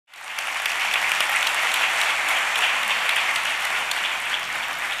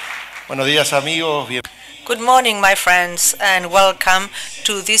Buenos días, amigos. Good morning, my friends, and welcome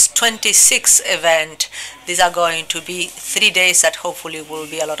to this 26th event. These are going to be 3 days that hopefully will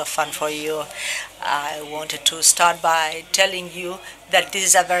be a lot of fun for you. I wanted to start by telling you that this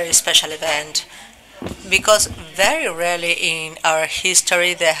is a very special event because very rarely in our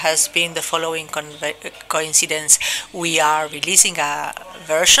history there has been the following coincidence. We are releasing a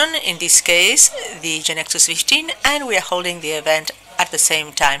version, in this case the GeneXus 15, and we are holding the event at the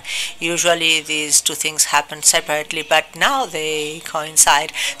same time. Usually these two things happen separately, but now they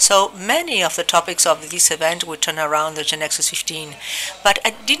coincide. So many of the topics of this event will turn around the GeneXus 15. But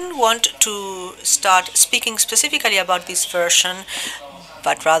I didn't want to start speaking specifically about this version,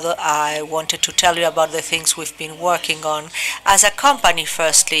 but rather I wanted to tell you about the things we've been working on as a company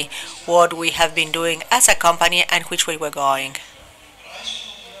firstly, what we have been doing as a company and which way we're going.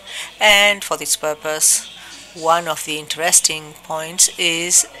 And for this purpose, one of the interesting points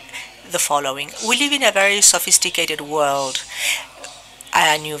is the following. We live in a very sophisticated world.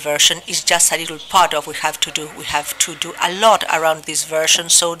 A new version is just a little part of what we have to do. We have to do a lot around this version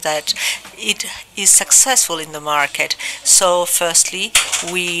so that it is successful in the market. So firstly,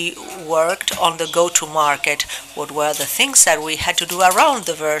 we worked on the go-to-market. What were the things that we had to do around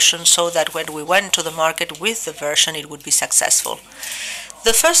the version so that when we went to the market with the version, it would be successful?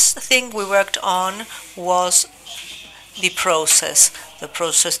 The first thing we worked on was the process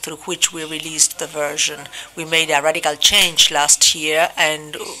through which we released the version. We made a radical change last year,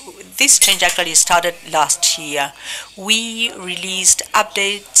 and this change actually started last year. We released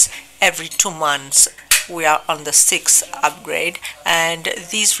updates every 2 months. We are on the 6th upgrade, and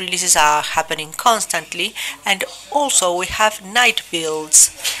these releases are happening constantly, and also we have night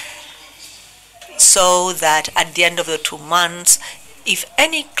builds so that at the end of the 2 months, if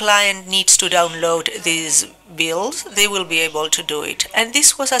any client needs to download these builds, they will be able to do it. And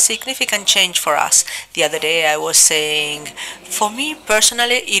this was a significant change for us. The other day I was saying, for me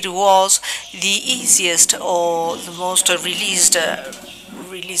personally, it was the easiest or the most release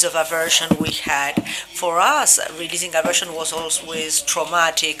of a version we had. For us, releasing a version was always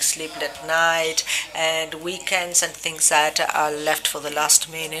traumatic, sleep at night, and weekends and things that are left for the last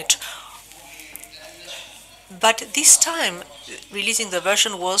minute. But this time, releasing the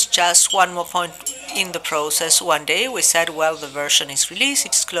version was just one more point in the process. One day we said, well, the version is released,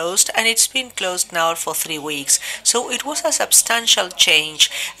 it's closed, and it's been closed now for 3 weeks. So it was a substantial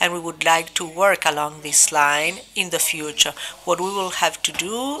change, and we would like to work along this line in the future. What we will have to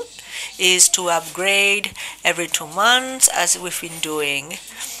do is to upgrade every 2 months, as we've been doing.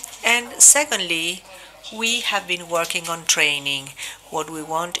 And secondly, we have been working on training. What we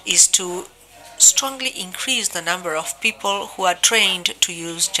want is to strongly increase the number of people who are trained to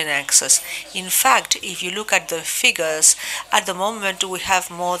use GeneXus. In fact, if you look at the figures, at the moment we have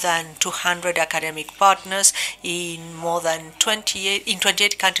more than 200 academic partners in more than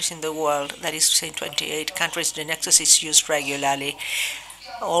 28 countries in the world. That is to say, in 28 countries GeneXus is used regularly.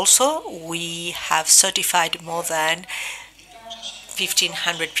 Also, we have certified more than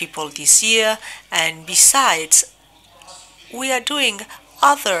 1,500 people this year, and besides, we are doing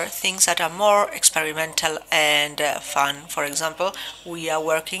other things that are more experimental and fun. For example, we are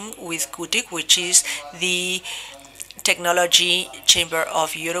working with CUTIC, which is the Technology Chamber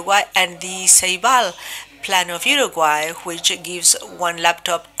of Uruguay, and the Ceibal Plan of Uruguay, which gives 1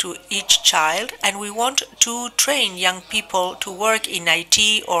 laptop to each child, and we want to train young people to work in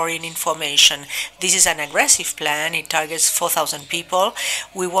IT or in information. This is an aggressive plan. It targets 4,000 people.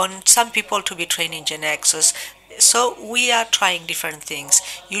 We want some people to be trained in GeneXus. So we are trying different things.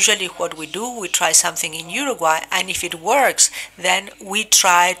 Usually what we do, we try something in Uruguay, and if it works, then we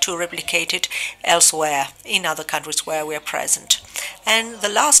try to replicate it elsewhere, in other countries where we are present. And the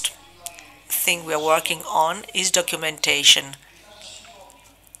last thing we are working on is documentation.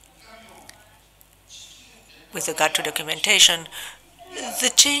 With regard to documentation,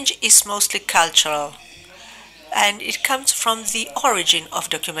 the change is mostly cultural. And it comes from the origin of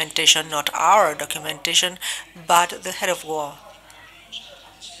documentation, not our documentation, but the head of war.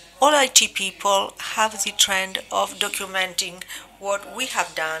 All IT people have the trend of documenting what we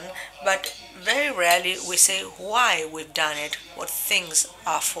have done, but very rarely we say why we've done it, what things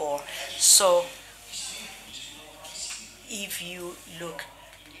are for. So if you look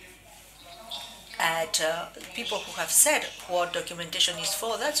at people who have said what documentation is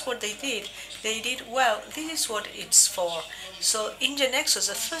for, that's what they did. They did, well, this is what it's for. So in GeneXus,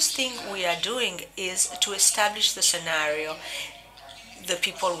 the first thing we are doing is to establish the scenario, the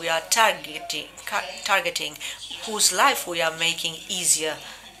people we are targeting, whose life we are making easier.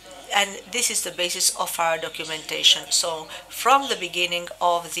 And this is the basis of our documentation. So from the beginning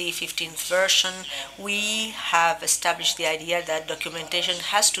of the 15th version, we have established the idea that documentation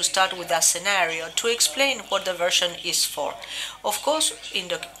has to start with a scenario to explain what the version is for. Of course, in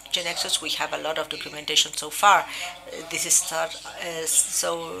the GeneXus, we have a lot of documentation so far. This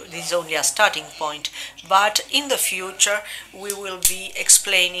is only a starting point. But in the future, we will be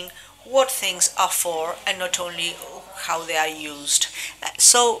explaining what things are for and not only how they are used.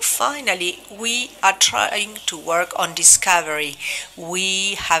 So finally, we are trying to work on discovery.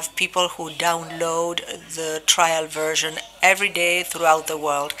 We have people who download the trial version every day throughout the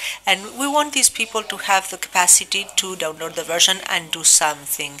world, and we want these people to have the capacity to download the version and do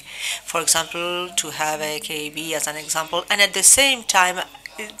something. For example, to have a KB as an example, and at the same time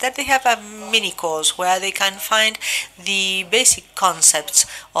that they have a mini course where they can find the basic concepts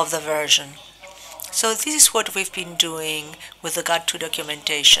of the version. So this is what we've been doing with regard to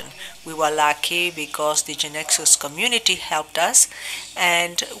documentation. We were lucky because the GeneXus community helped us,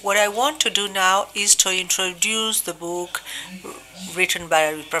 and what I want to do now is to introduce the book written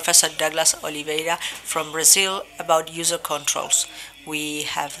by Professor Douglas Oliveira from Brazil about user controls. We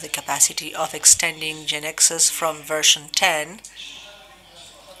have the capacity of extending GeneXus from version 10,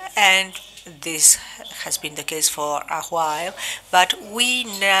 and this has been the case for a while, but we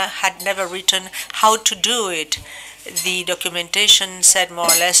had never written how to do it. The documentation said more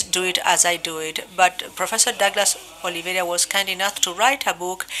or less, do it as I do it, but Professor Douglas Oliveira was kind enough to write a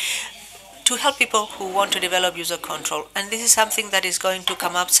book to help people who want to develop user control. And this is something that is going to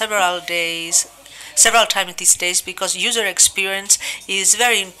come up several times these days, because user experience is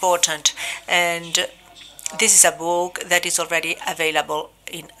very important, and this is a book that is already available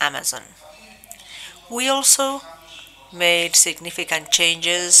in Amazon. We also made significant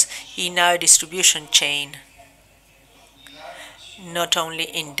changes in our distribution chain. Not only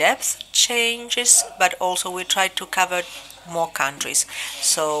in-depth changes, but also we tried to cover more countries.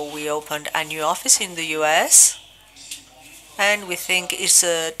 So we opened a new office in the US, and we think it's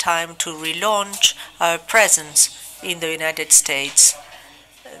time to relaunch our presence in the United States.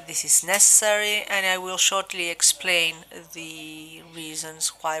 This is necessary, and I will shortly explain the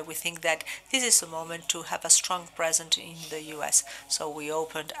reasons why we think that this is the moment to have a strong presence in the US. So we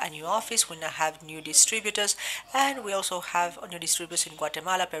opened a new office, we now have new distributors, and we also have new distributors in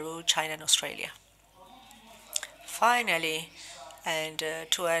Guatemala, Peru, China, and Australia. Finally, and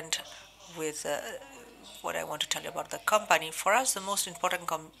to end with what I want to tell you about the company, for us the most important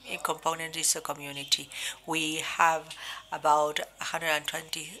component is the community. We have about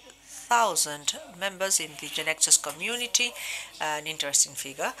 120,000 members in the GeneXus community, an interesting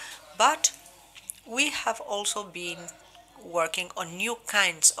figure, but we have also been working on new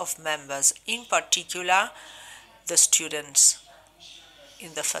kinds of members, in particular the students.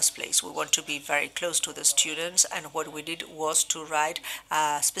 In the first place, we want to be very close to the students, and what we did was to write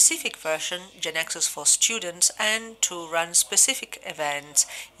a specific version, GeneXus for students, and to run specific events.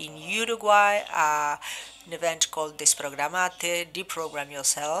 In Uruguay, an event called Desprogramate, Deprogram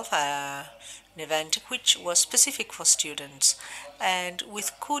Yourself, an event which was specific for students. And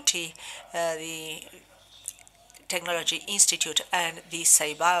with CUTI, the Technology Institute, and the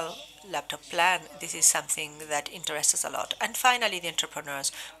Ceibal laptop plan, this is something that interests us a lot. And finally, the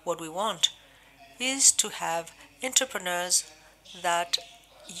entrepreneurs. What we want is to have entrepreneurs that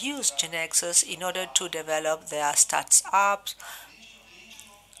use GeneXus in order to develop their startups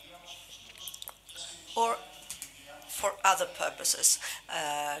or for other purposes.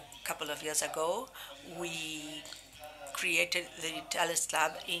 A couple of years ago, we created the Talent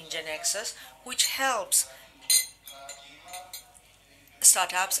Lab in GeneXus, which helps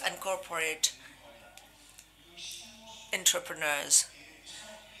startups and corporate entrepreneurs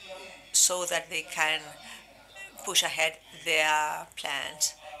so that they can push ahead their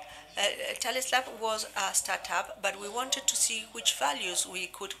plans. Talent Lab was a startup, but we wanted to see which values we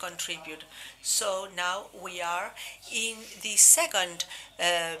could contribute. So now we are in the second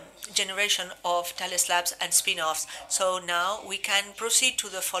generation of Talent Labs and spin-offs. So now we can proceed to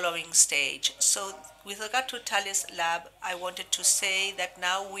the following stage. So with regard to Talent Lab, I wanted to say that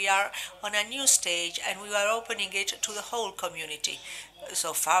now we are on a new stage, and we are opening it to the whole community.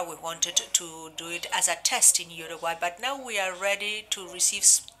 So far, we wanted to do it as a test in Uruguay, but now we are ready to receive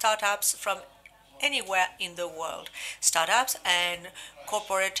startups from anywhere in the world, startups and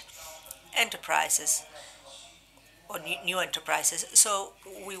corporate enterprises. or new enterprises. So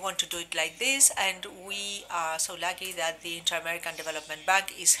we want to do it like this, and we are so lucky that the Inter-American Development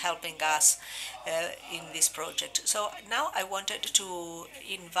Bank is helping us in this project. So now I wanted to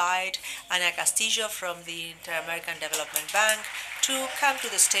invite Ana Castillo from the Inter-American Development Bank to come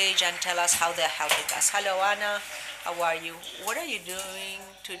to the stage and tell us how they're helping us. Hello, Ana. How are you? What are you doing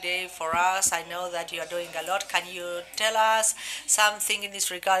today for us? I know that you are doing a lot. Can you tell us something in this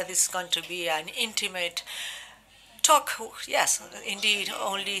regard? This is going to be an intimate talk. Yes, indeed,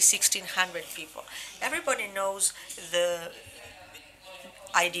 only 1,600 people. Everybody knows the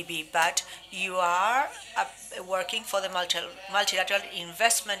IDB, but you are working for the Multilateral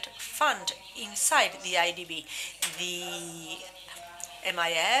Investment Fund inside the IDB. The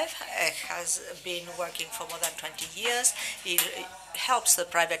MIF has been working for more than 20 years. It helps the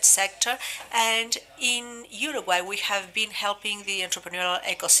private sector. And in Uruguay, we have been helping the entrepreneurial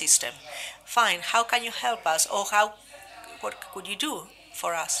ecosystem. Fine, how can you help us? Or what could you do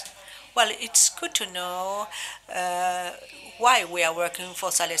for us? Well, it's good to know why we are working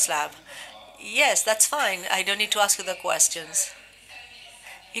for Sales Lab. Yes, that's fine. I don't need to ask you the questions.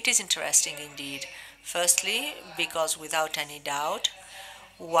 It is interesting indeed. Firstly, because without any doubt,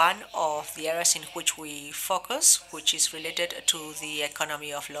 one of the areas in which we focus, which is related to the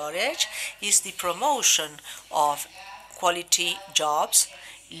economy of knowledge, is the promotion of quality jobs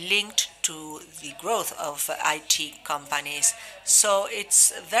linked to the growth of IT companies. So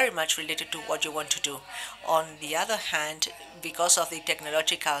it's very much related to what you want to do. On the other hand, because of the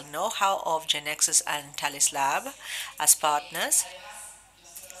technological know-how of GeneXus and Thales Lab as partners,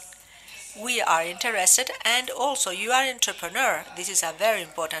 we are interested, and also you are an entrepreneur. This is a very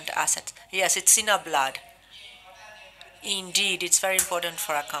important asset. Yes, it's in our blood. Indeed, it's very important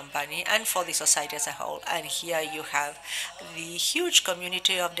for a company and for the society as a whole. And here you have the huge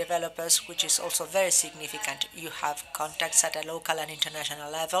community of developers, which is also very significant. You have contacts at a local and international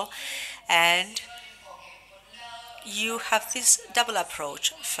level, and you have this double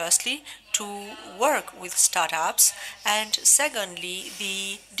approach. Firstly, to work with startups, and secondly,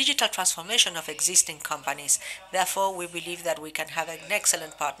 the digital transformation of existing companies. Therefore, we believe that we can have an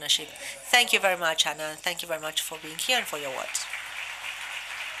excellent partnership. Thank you very much, Anna. Thank you very much for being here and for your words.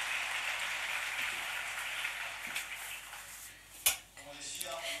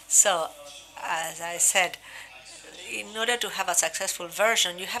 So, as I said, in order to have a successful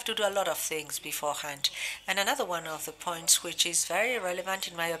version, you have to do a lot of things beforehand. And another one of the points which is very relevant,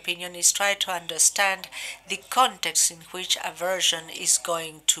 in my opinion, is try to understand the context in which a version is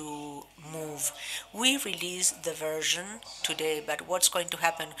going to move. We release the version today, but what's going to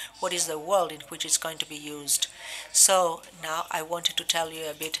happen? What is the world in which it's going to be used? So now I wanted to tell you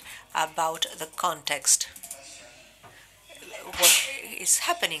a bit about the context. What is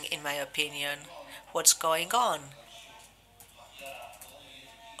happening, in my opinion? What's going on?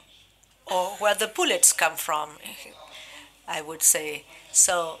 Or where the bullets come from, I would say.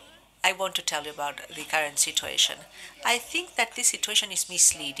 So I want to tell you about the current situation. I think that this situation is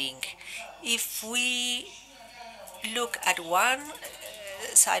misleading. If we look at one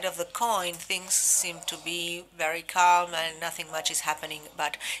side of the coin, things seem to be very calm and nothing much is happening.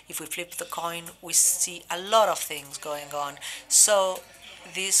 But if we flip the coin, we see a lot of things going on. So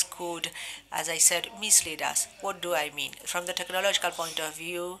this could, as I said, mislead us. What do I mean? From the technological point of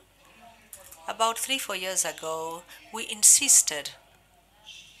view, about 3-4 years ago, we insisted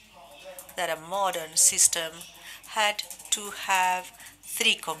that a modern system had to have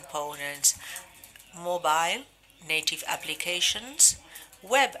 3 components: mobile, native applications,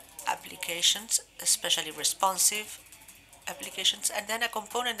 web applications, especially responsive applications, and then a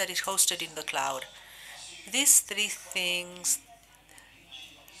component that is hosted in the cloud. These 3 things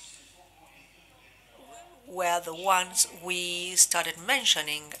were the ones we started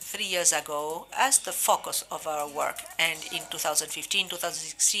mentioning 3 years ago as the focus of our work. And in 2015,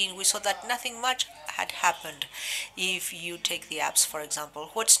 2016, we saw that nothing much had happened. If you take the apps, for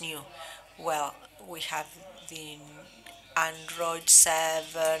example, what's new? Well, we have the Android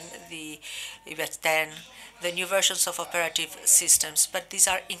 7, the iOS 10, the new versions of operative systems, but these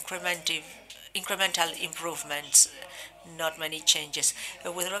are incremental improvements, not many changes.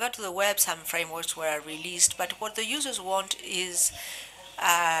 With regard to the web, some frameworks were released, but what the users want is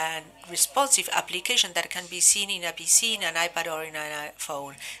a responsive application that can be seen in a PC, in an iPad, or in an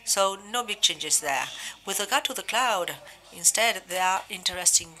iPhone. So no big changes there. With regard to the cloud, instead, there are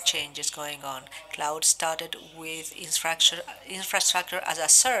interesting changes going on. Cloud started with infrastructure as a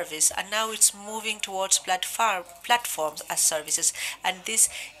service, and now it's moving towards platforms as services. And this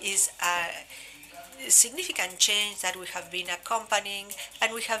is a significant change that we have been accompanying,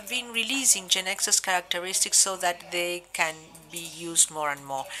 and we have been releasing GeneXus characteristics so that they can be used more and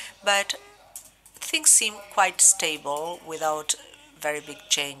more. But things seem quite stable without very big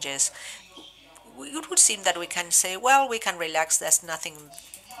changes. It would seem that we can say, well, we can relax, there's nothing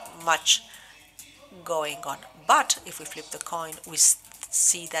much going on. But if we flip the coin, we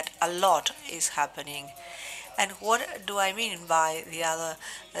see that a lot is happening. And what do I mean by the other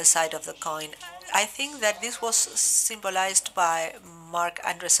side of the coin? I think that this was symbolized by Mark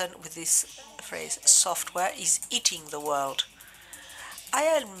Andreessen with this phrase, software is eating the world. I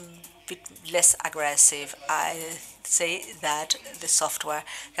am a bit less aggressive. I say that the software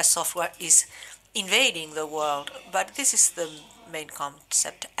is invading the world, but this is the main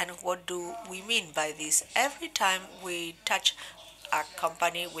concept. And what do we mean by this? Every time we touch a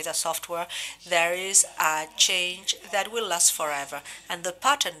company with a software, there is a change that will last forever. And the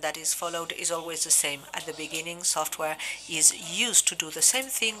pattern that is followed is always the same. At the beginning, software is used to do the same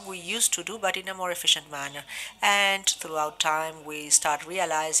thing we used to do, but in a more efficient manner. And throughout time, we start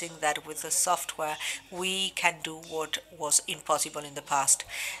realizing that with the software, we can do what was impossible in the past.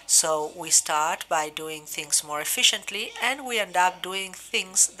 So we start by doing things more efficiently, and we end up doing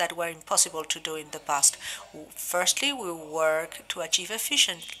things that were impossible to do in the past. Firstly, we work to achieve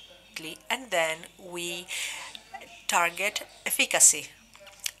efficiently, and then we target efficacy.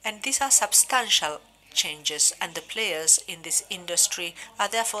 And these are substantial changes, and the players in this industry are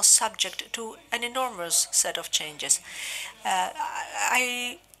therefore subject to an enormous set of changes.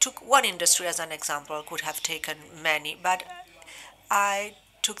 I took one industry as an example, could have taken many, but I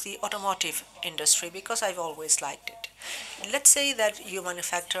took the automotive industry because I've always liked it. Let's say that you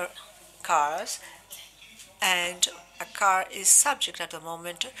manufacture cars, and a car is subject at the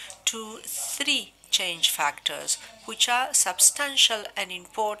moment to 3 change factors, which are substantial and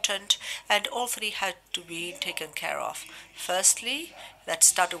important, and all 3 had to be taken care of. Firstly, that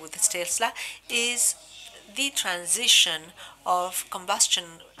started with Tesla, is the transition of combustion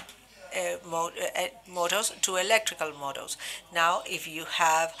motors to electrical motors. Now, if you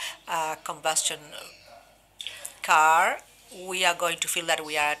have a combustion car, we are going to feel that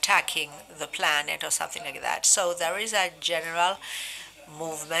we are attacking the planet or something like that. So there is a general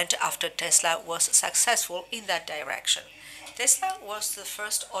movement after Tesla was successful in that direction. Tesla was the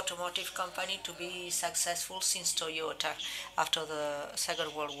first automotive company to be successful since Toyota after the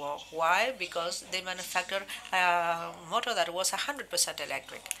Second World War. Why? Because they manufactured a motor that was 100%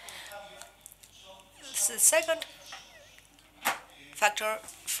 electric. The second factor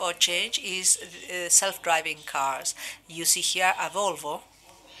for change is self-driving cars. You see here a Volvo,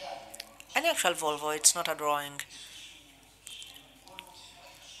 an actual Volvo, it's not a drawing,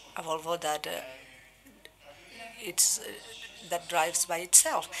 a Volvo that that drives by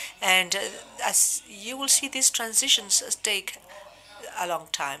itself. And as you will see, these transitions take a long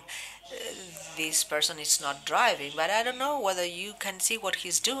time. This person is not driving, but I don't know whether you can see what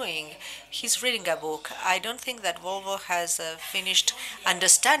he's doing. He's reading a book. I don't think that Volvo has finished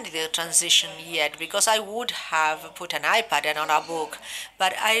understanding the transition yet, because I would have put an iPad and on a book.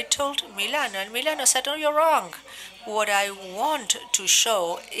 But I told Milano, and Milano said, "Oh, you're wrong. What I want to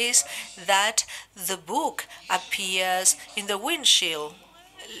show is that the book appears in the windshield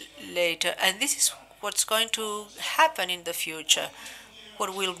later, and this is what's going to happen in the future,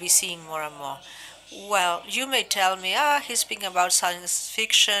 what we'll be seeing more and more." Well, you may tell me, he's speaking about science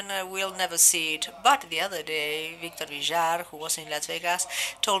fiction, we'll never see it. But the other day, Victor Villar, who was in Las Vegas,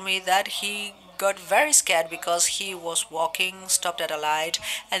 told me that he got very scared because he was walking, stopped at a light,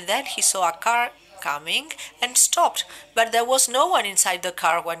 and then he saw a car coming and stopped. But there was no one inside the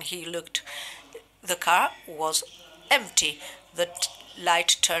car when he looked. The car was empty. The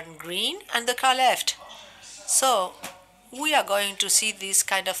light turned green and the car left. So we are going to see these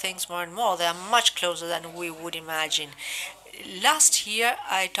kind of things more and more. They are much closer than we would imagine. Last year,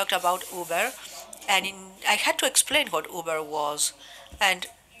 I talked about Uber, and I had to explain what Uber was. And,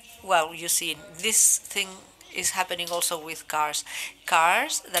 well, you see, this thing is happening also with cars.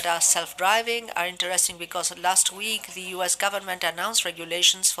 Cars that are self-driving are interesting because last week the US government announced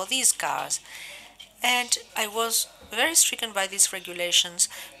regulations for these cars. And I was very stricken by these regulations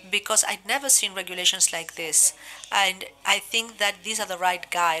because I'd never seen regulations like this. And I think that these are the right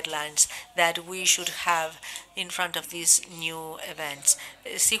guidelines that we should have in front of these new events.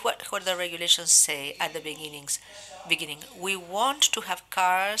 See what the regulations say at the beginning. We want to have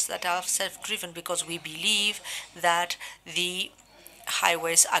cars that are self-driven because we believe that the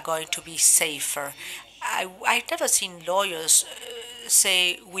highways are going to be safer. I've never seen lawyers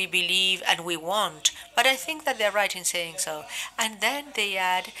say we believe and we want, But I think that they're right in saying so. And then they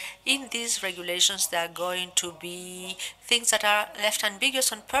add, in these regulations, there are going to be things that are left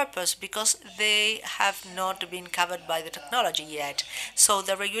ambiguous on purpose because they have not been covered by the technology yet. So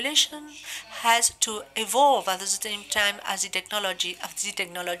the regulation has to evolve at the same time as the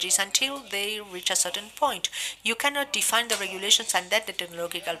technologies until they reach a certain point. You cannot define the regulations and then the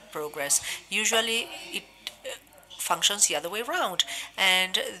technological progress. Usually it functions the other way around,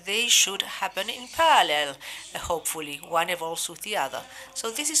 and they should happen in parallel, hopefully. One evolves with the other. So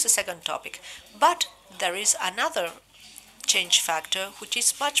this is the second topic. But there is another change factor which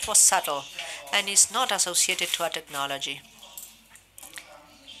is much more subtle and is not associated to a technology.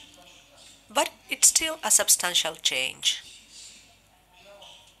 But it's still a substantial change.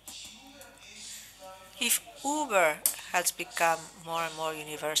 If Uber has become more and more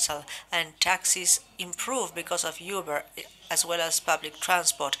universal and taxis improve because of Uber as well as public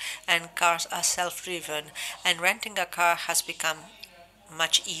transport and cars are self-driven and renting a car has become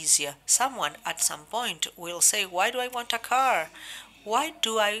much easier, someone at some point will say, why do I want a car? Why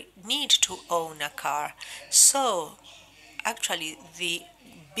do I need to own a car? So actually the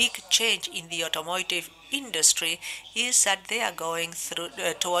big change in the automotive industry is that they are going through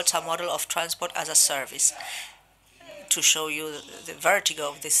towards a model of transport as a service. To show you the vertigo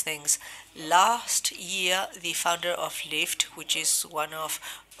of these things, last year the founder of Lyft, which is one of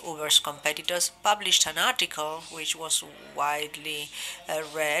Uber's competitors, published an article which was widely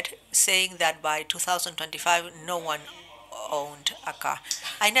read, saying that by 2025 no one owned a car.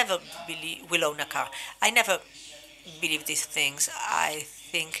 I never will own a car. I never believe these things. I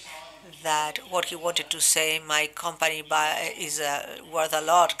think that what he wanted to say, my company is worth a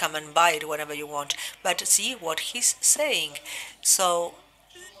lot, come and buy it whenever you want. But see what he's saying. So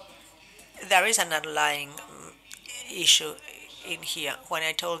there is an underlying issue in here. When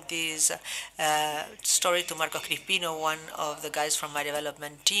I told this story to Marco Crispino, one of the guys from my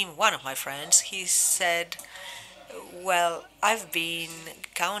development team, one of my friends, he said, well, I've been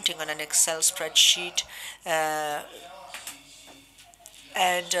counting on an Excel spreadsheet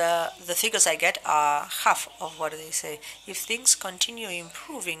and the figures I get are half of what they say. If things continue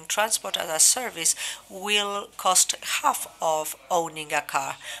improving, transport as a service will cost half of owning a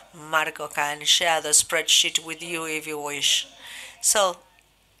car. Marco can share the spreadsheet with you if you wish. So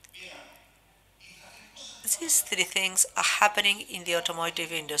these three things are happening in the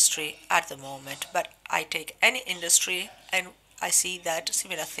automotive industry at the moment, but I take any industry and I see that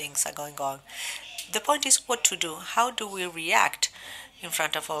similar things are going on. The point is what to do. How do we react in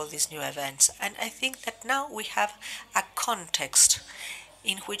front of all these new events? And I think that now we have a context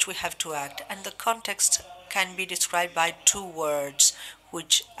in which we have to act. And the context can be described by two words,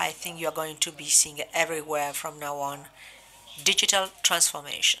 which I think you are going to be seeing everywhere from now on. Digital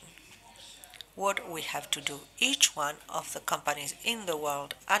transformation. What we have to do, each one of the companies in the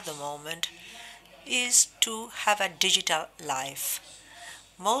world at the moment, is to have a digital life.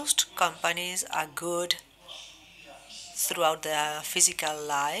 Most companies are good throughout their physical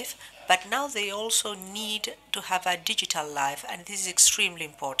life, but now they also need to have a digital life, and this is extremely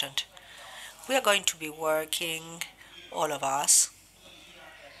important. We are going to be working, all of us,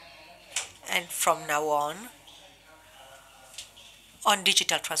 and from now on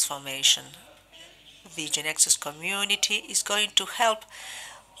digital transformation. The GeneXus community is going to help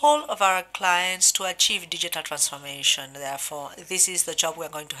all of our clients to achieve digital transformation. Therefore, this is the job we're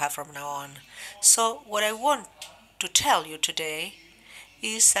going to have from now on. So what I want to tell you today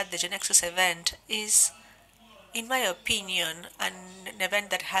is that the GeneXus event is, in my opinion, an event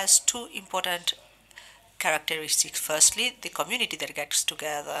that has two important characteristics. Firstly, the community that gets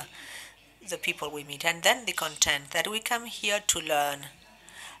together, the people we meet, and then the content, that we come here to learn.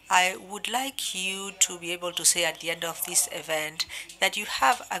 I would like you to be able to say at the end of this event that you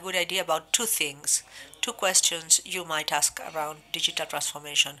have a good idea about two things, two questions you might ask around digital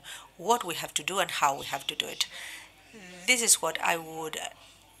transformation, what we have to do and how we have to do it. This is what I would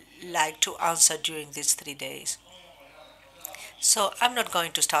like to answer during these 3 days. So I'm not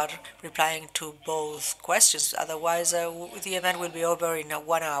going to start replying to both questions, otherwise the event will be over in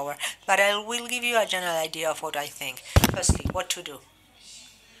 1 hour. But I will give you a general idea of what I think. Firstly, what to do.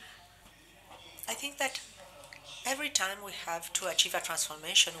 I think that every time we have to achieve a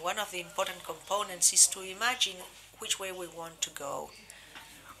transformation, one of the important components is to imagine which way we want to go,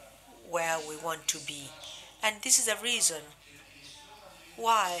 where we want to be. And this is the reason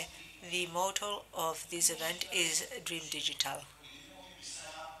why the motto of this event is Dream Digital.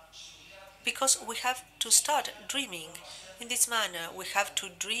 Because we have to start dreaming in this manner. We have to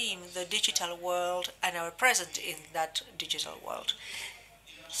dream the digital world and our present in that digital world.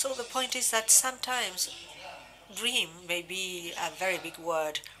 So the point is that sometimes dream may be a very big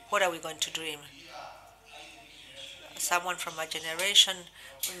word. What are we going to dream? Someone from a generation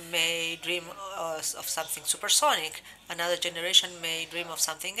may dream of something supersonic. Another generation may dream of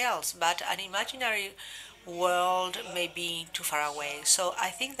something else. But an imaginary world may be too far away. So I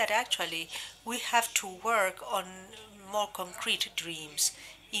think that actually we have to work on more concrete dreams.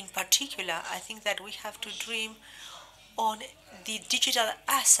 In particular, I think that we have to dream on the digital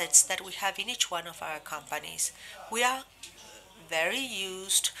assets that we have in each one of our companies. We are very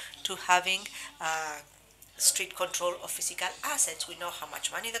used to having strict control of physical assets. We know how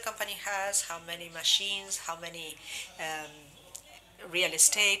much money the company has, how many machines, how many real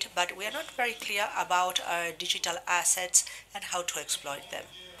estate, but we are not very clear about our digital assets and how to exploit them.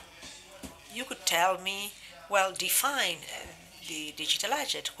 You could tell me, well, define the digital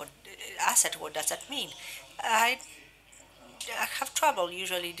asset. What does that mean? I have trouble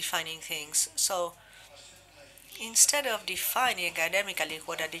usually defining things. So instead of defining academically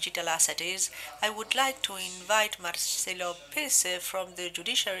what a digital asset is, I would like to invite Marcelo Pese from the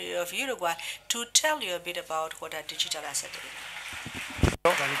Judiciary of Uruguay to tell you a bit about what a digital asset is.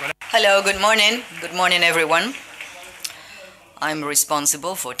 Hello, good morning. Good morning, everyone. I'm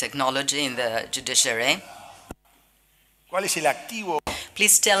responsible for technology in the judiciary. ¿Cuál es el activo?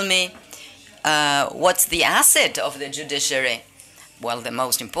 Please tell me, what's the asset of the judiciary? Well, the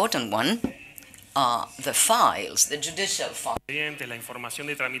most important one are the files, the judicial files. And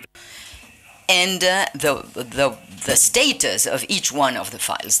the status of each one of the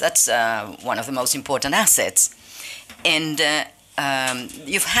files. That's one of the most important assets. And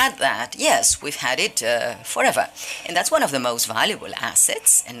you've had that. Yes, we've had it forever. And that's one of the most valuable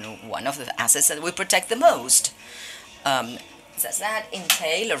assets and one of the assets that we protect the most. Does that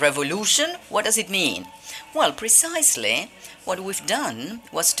entail a revolution? What does it mean? Well, precisely what we've done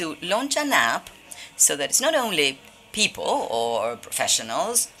was to launch an app so that it's not only people or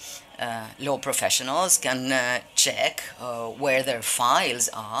professionals, law professionals can check where their files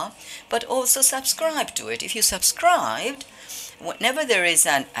are, but also subscribe to it. If you subscribed, whenever there is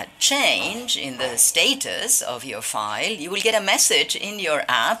a change in the status of your file, you will get a message in your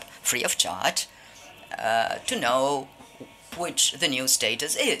app, free of charge, to know which the new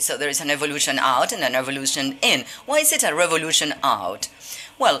status is. So there is an evolution out and an evolution in. Why is it a revolution out?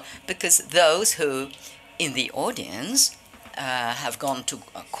 Well, because those who in the audience have gone to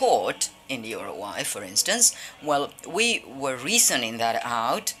a court in Uruguay, for instance, well, we were reasoning that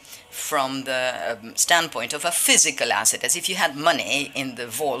out from the standpoint of a physical asset, as if you had money in the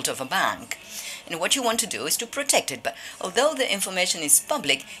vault of a bank. And what you want to do is to protect it. But although the information is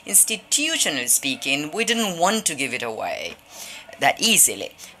public, institutionally speaking, we didn't want to give it away that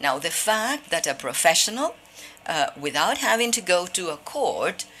easily. Now, the fact that a professional, without having to go to a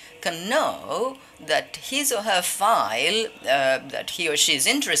court, can know that his or her file that he or she is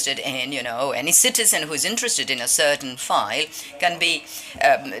interested in, any citizen who is interested in a certain file can be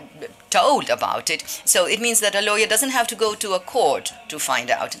told about it. So it means that a lawyer doesn't have to go to a court to find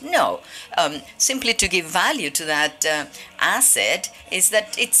out. No, simply to give value to that asset is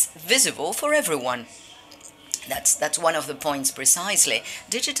that it's visible for everyone. That's one of the points precisely.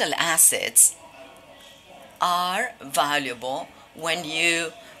 Digital assets are valuable when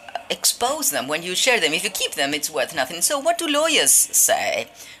you expose them, when you share them. If you keep them, it's worth nothing. So what do lawyers say?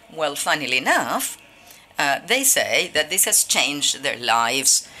 Well, funnily enough, they say that this has changed their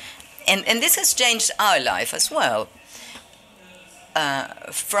lives, and this has changed our life as well.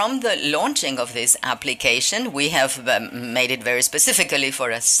 From the launching of this application, we have made it very specifically for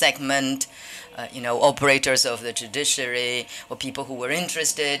a segment, operators of the judiciary or people who were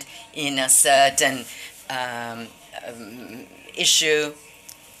interested in a certain issue.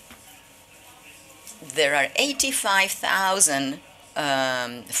 There are 85,000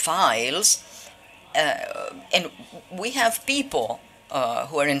 files, and we have people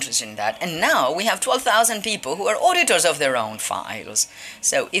who are interested in that. And now we have 12,000 people who are auditors of their own files.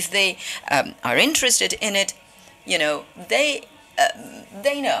 So if they are interested in it, they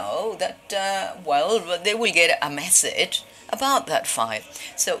know that, they will get a message about that file.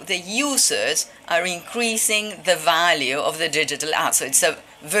 So the users are increasing the value of the digital asset. It's a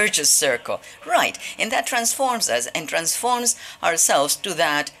virtuous circle, right? And that transforms us and transforms ourselves to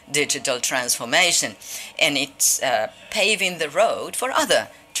that digital transformation. And it's paving the road for other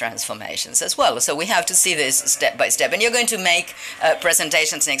transformations as well. So we have to see this step by step. And you're going to make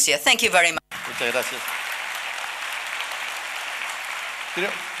presentations next year. Thank you very much. Muchas gracias.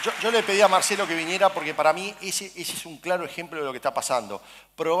 Yo le pedí a Marcelo que viniera porque para mí ese es un claro ejemplo de lo que está pasando.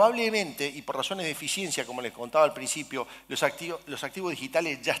 Probablemente, y por razones de eficiencia, como les contaba al principio, los activos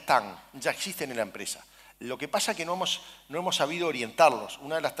digitales ya existen en la empresa. Lo que pasa es que no hemos sabido orientarlos.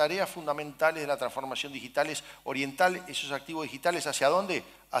 Una de las tareas fundamentales de la transformación digital es orientar esos activos digitales ¿hacia dónde?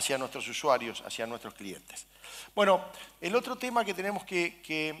 Hacia nuestros usuarios, hacia nuestros clientes. Bueno, el otro tema que tenemos que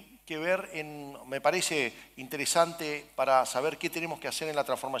ver, me parece interesante para saber qué tenemos que hacer en la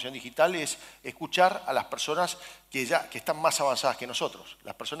transformación digital, es escuchar a las personas que están más avanzadas que nosotros,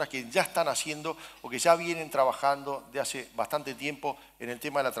 las personas que ya están haciendo o que ya vienen trabajando de hace bastante tiempo en el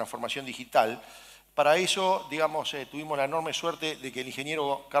tema de la transformación digital. Para eso, digamos, tuvimos la enorme suerte de que el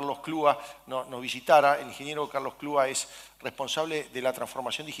ingeniero Carlos Clúa nos visitara. El ingeniero Carlos Clúa es responsable de la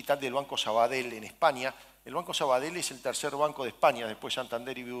transformación digital del Banco Sabadell en España. El Banco Sabadell es el tercer banco de España, después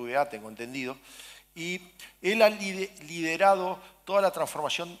Santander y BBVA, tengo entendido. Y él ha liderado toda la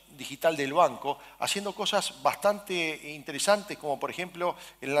transformación digital del banco, haciendo cosas bastante interesantes, como por ejemplo...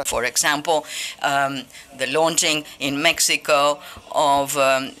 For example, the launching in Mexico of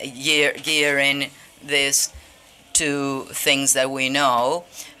gearing this to things that we know,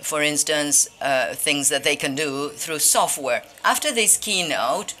 for instance, things that they can do through software. After this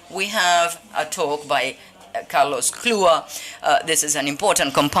keynote, we have a talk by Carlos Clúa. This is an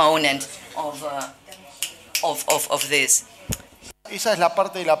important component of this. Esa es la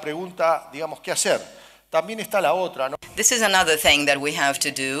parte de la pregunta, digamos, ¿qué hacer? También está la otra, ¿no? This is another thing that we have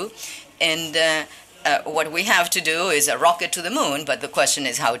to do, and what we have to do is a rocket to the moon, but the question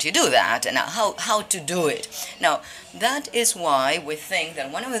is how to do that and how to do it. Now, that is why we think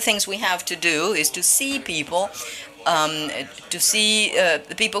that one of the things we have to do is to see people, the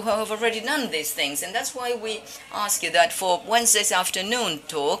people who have already done these things. And that's why we ask you that for Wednesday's afternoon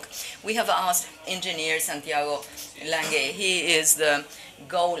talk, we have asked engineer Santiago Lange. He is the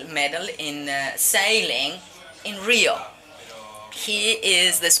gold medal in sailing in Rio. He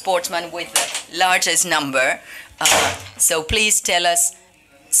is the sportsman with the largest number. So please tell us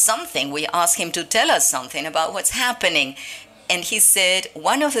something. We asked him to tell us something about what's happening. And he said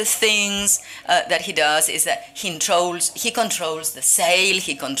one of the things that he does is that he controls the sail,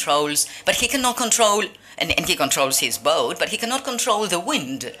 but he cannot control, and he controls his boat, but he cannot control the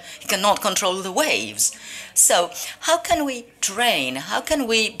wind, he cannot control the waves. So how can we train, how can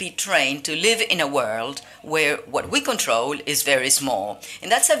we be trained to live in a world where what we control is very small? And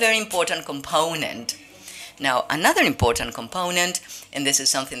that's a very important component. Now, another important component, and this is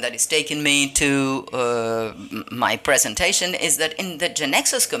something that is taking me to my presentation, is that in the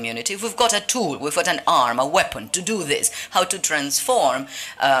GeneXus community, we've got a tool, we've got an arm, a weapon to do this, how to transform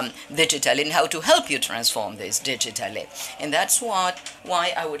digitally and how to help you transform this digitally. And that's why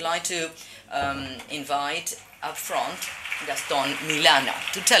I would like to invite up front Gaston Milana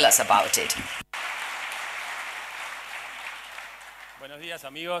to tell us about it. Buenos días,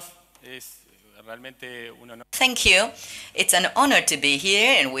 amigos. Thank you. It's an honor to be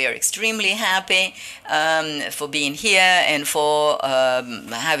here, and we are extremely happy for being here and for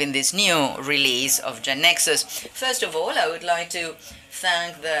having this new release of GeneXus. First of all, I would like to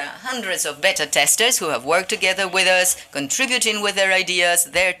thank the hundreds of beta testers who have worked together with us, contributing with their ideas,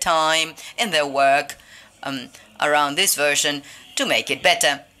 their time, and their work around this version to make it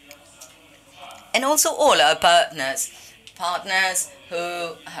better. And also all our partners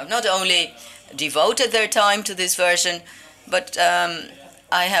who have not only devoted their time to this version, but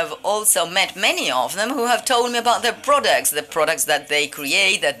I have also met many of them who have told me about their products, the products that they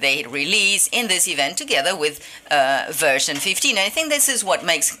create, that they release in this event together with version 15. And I think this is what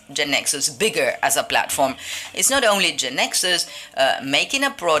makes GeneXus bigger as a platform. It's not only GeneXus making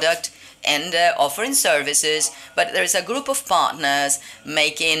a product and offering services, but there is a group of partners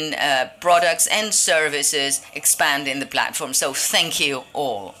making products and services, expanding the platform. So thank you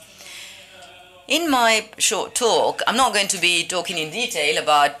all. In my short talk, I'm not going to be talking in detail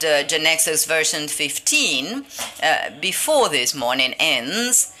about GeneXus version 15. Before this morning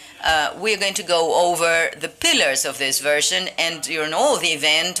ends, we're going to go over the pillars of this version, and during all the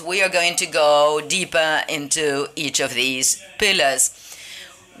event, we are going to go deeper into each of these pillars.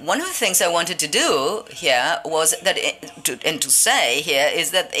 One of the things I wanted to do here was that, to say here,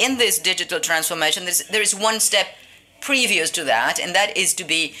 is that in this digital transformation, there is one step previous to that, and that is to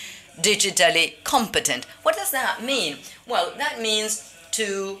be digitally competent. What does that mean? Well, that means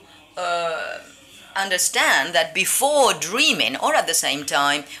to understand that before dreaming, or at the same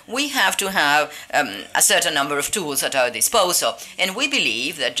time, we have to have a certain number of tools at our disposal. And we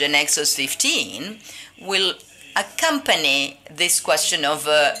believe that GeneXus 15 will accompany this question of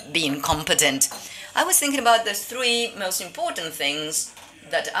being competent. I was thinking about the three most important things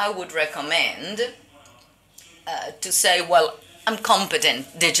that I would recommend to say, well, I'm competent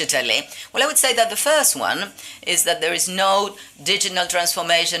digitally? Well, I would say that the first one is that there is no digital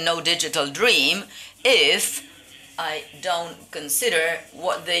transformation, no digital dream, if I don't consider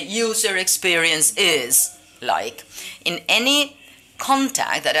what the user experience is like. In any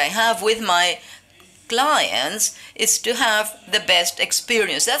contact that I have with my clients is to have the best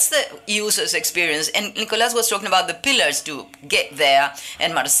experience. That's the user's experience. And Nicolás was talking about the pillars to get there,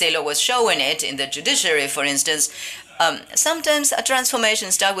 and Marcelo was showing it in the judiciary, for instance. Sometimes a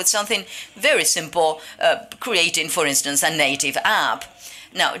transformation starts with something very simple, creating, for instance, a native app.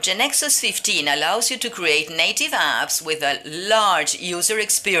 Now, GeneXus 15 allows you to create native apps with a large user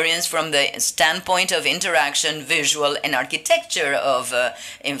experience from the standpoint of interaction, visual, and architecture of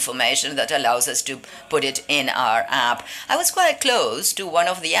information that allows us to put it in our app. I was quite close to one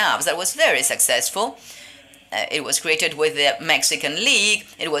of the apps that was very successful. It was created with the Mexican League.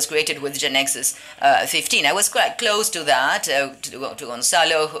 It was created with GeneXus 15. I was quite close to that, to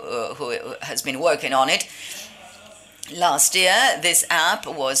Gonzalo, who has been working on it. Last year, this app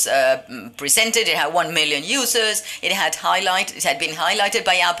was presented. It had 1 million users. It had been highlighted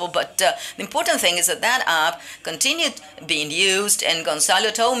by Apple, but the important thing is that that app continued being used, and Gonzalo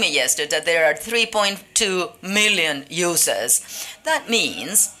told me yesterday that there are 3.2 million users. That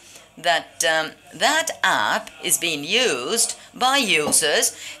means that that app is being used by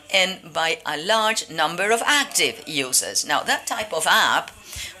users and by a large number of active users. Now, that type of app,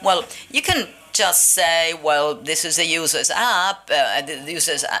 well, you can just say, well, this is a user's app, the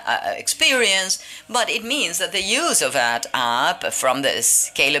user's experience, but it means that the use of that app from the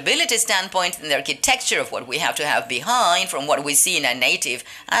scalability standpoint and the architecture of what we have to have behind from what we see in a native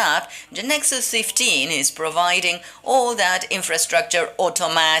app, GeneXus 15 is providing all that infrastructure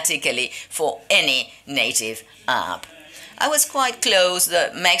automatically for any native app. I was quite close to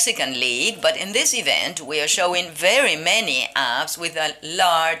the Mexican League, but in this event we are showing very many apps with a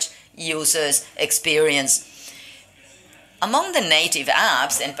large user's experience. Among the native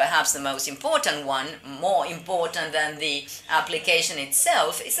apps, and perhaps the most important one, more important than the application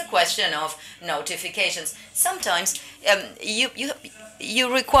itself, is a question of notifications. Sometimes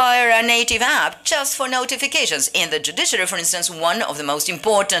you require a native app just for notifications. In the judiciary, for instance, one of the most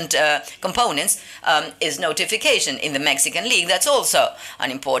important components is notification. In the Mexican League, that's also an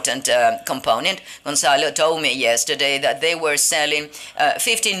important component. Gonzalo told me yesterday that they were selling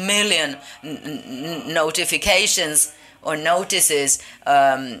 15 million notifications or notices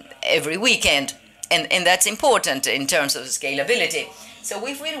every weekend, and that's important in terms of scalability. So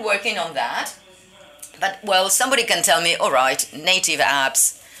we've been working on that. But, well, somebody can tell me, all right, native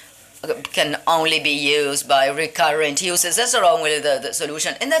apps can only be used by recurrent users. That's wrong with the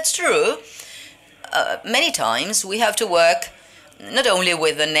solution. And that's true. Many times we have to work not only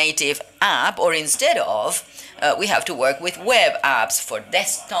with the native app, or instead of, we have to work with web apps for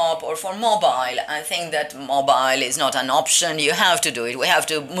desktop or for mobile. I think that mobile is not an option. You have to do it. We have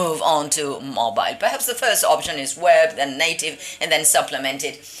to move on to mobile. Perhaps the first option is web, then native, and then supplement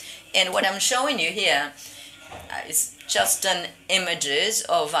it. And what I'm showing you here is just an images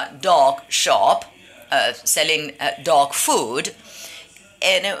of a dog shop selling dog food.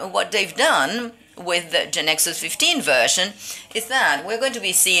 And what they've done with the GeneXus 15 version is that we're going to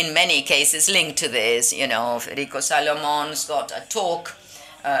be seeing many cases linked to this. You know, Federico Salomon's got a talk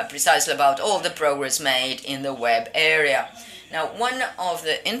precisely about all the progress made in the web area. Now, one of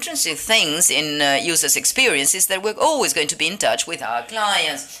the interesting things in users' experience is that we're always going to be in touch with our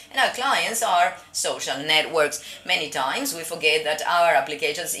clients. And our clients are social networks. Many times we forget that our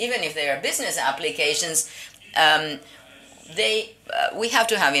applications, even if they are business applications, we have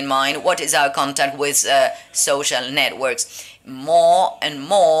to have in mind what is our contact with social networks. More and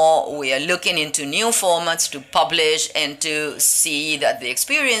more we are looking into new formats to publish and to see that the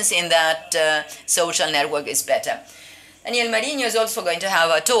experience in that social network is better. Daniel Marinho is also going to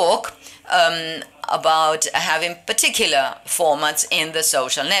have a talk about having particular formats in the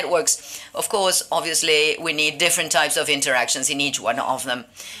social networks. Of course, obviously, we need different types of interactions in each one of them.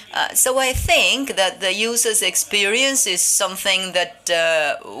 So I think that the user's experience is something that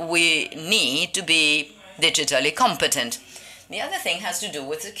we need to be digitally competent. The other thing has to do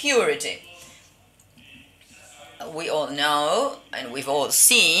with security. We all know, and we've all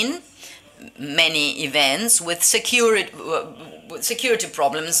seen, many events with security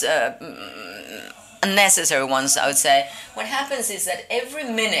problems, unnecessary ones, I would say. What happens is that every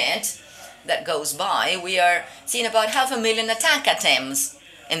minute that goes by, we are seeing about 500,000 attack attempts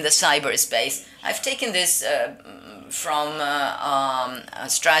in the cyberspace. I've taken this from a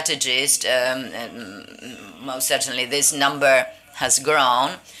strategist. Most certainly this number has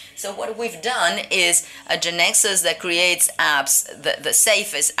grown. So what we've done is a GeneXus that creates apps, the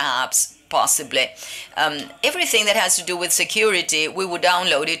safest apps possibly. Everything that has to do with security, we would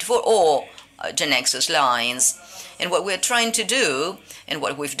download it for all GeneXus lines. And what we're trying to do, and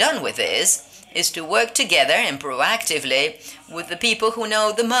what we've done with this, is to work together and proactively with the people who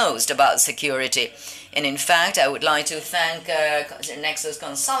know the most about security. And in fact, I would like to thank GeneXus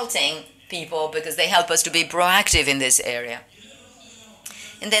Consulting people because they help us to be proactive in this area.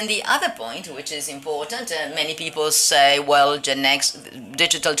 And then the other point, which is important, many people say, well,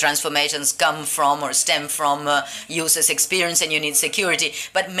 digital transformations come from or stem from users' experience and you need security.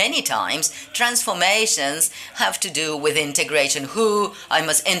 But many times, transformations have to do with integration, who I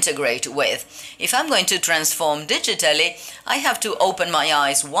must integrate with. If I'm going to transform digitally, I have to open my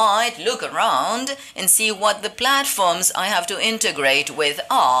eyes wide, look around, and see what the platforms I have to integrate with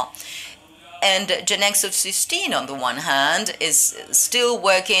are. And GeneXus 15, on the one hand, is still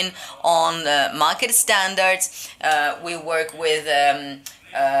working on market standards. We work with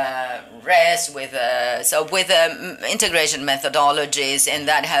REST, with integration methodologies, and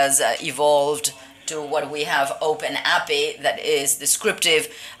that has evolved to what we have Open API, that is descriptive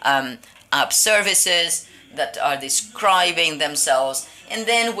app services that are describing themselves. And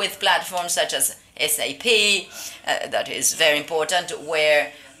then with platforms such as SAP, that is very important,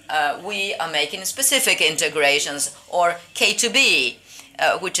 where we are making specific integrations, or K2B,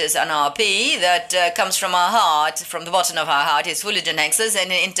 which is an RP that comes from our heart, from the bottom of our heart. It's fully GeneXus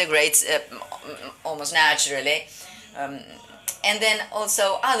and it integrates almost naturally. And then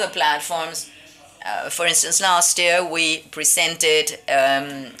also other platforms. For instance, last year we presented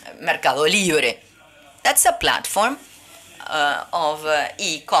Mercado Libre. That's a platform of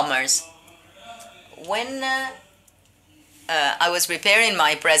e-commerce. When I was preparing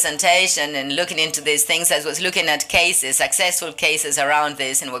my presentation and looking into these things, I was looking at cases, successful cases around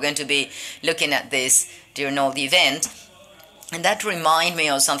this, and we're going to be looking at this during all the event. And that reminded me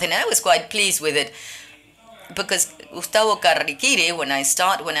of something, and I was quite pleased with it, because Gustavo Carriquiri, when I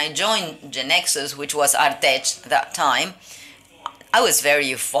joined GeneXus, which was Artech at that time, I was very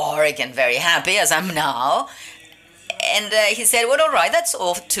euphoric and very happy, as I'm now. And he said, well, all right, that's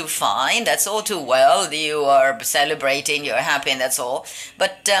all too fine, that's all too well, you are celebrating, you're happy, and that's all.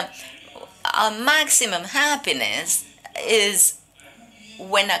 But our maximum happiness is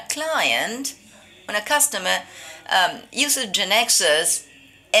when a customer uses GeneXus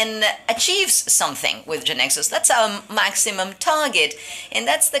and achieves something with GeneXus. That's our maximum target. And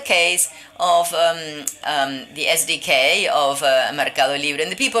that's the case of the SDK of Mercado Libre. And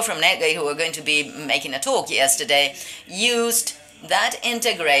the people from NetGate who were going to be making a talk yesterday used that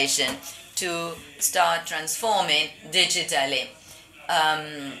integration to start transforming digitally.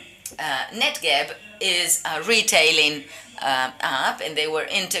 NetGap is a retailing app, and they were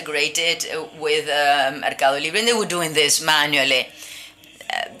integrated with Mercado Libre, and they were doing this manually.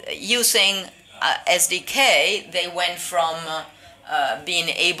 Using SDK, they went from being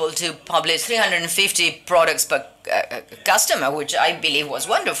able to publish 350 products per customer, which I believe was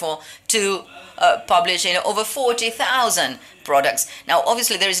wonderful, to publishing over 40,000 products. Now,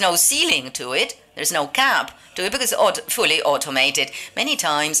 obviously, there is no ceiling to it. There's no cap to it because it's fully automated. Many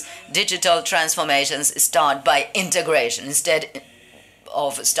times, digital transformations start by integration instead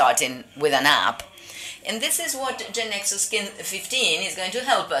of starting with an app. And this is what GeneXus 15 is going to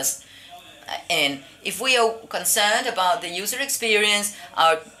help us in. If we are concerned about the user experience,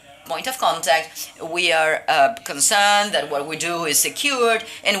 our point of contact, we are concerned that what we do is secured,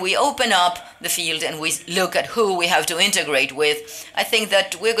 and we open up the field and we look at who we have to integrate with, I think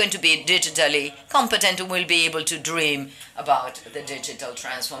that we're going to be digitally competent and we'll be able to dream about the digital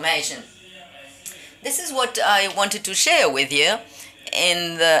transformation. This is what I wanted to share with you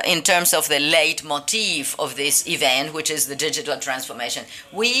in terms of the leitmotif of this event, which is the digital transformation.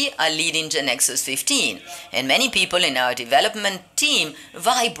 We are leading GeneXus 15, and many people in our development team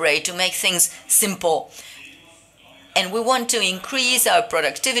vibrate to make things simple. And we want to increase our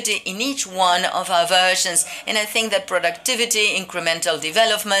productivity in each one of our versions. And I think that productivity, incremental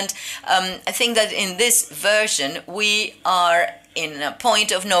development, I think that in this version we are in a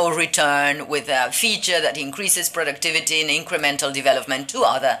point of no return with a feature that increases productivity and incremental development to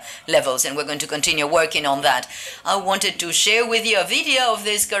other levels, and we're going to continue working on that. I wanted to share with you a video of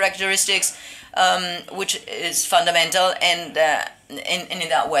these characteristics, which is fundamental, and in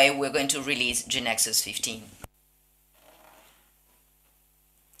that way we're going to release GeneXus 15.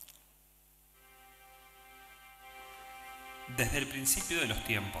 Desde el principio de los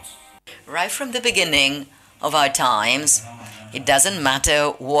tiempos. Right from the beginning of our times, it doesn't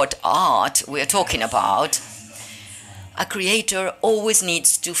matter what art we're talking about, A creator always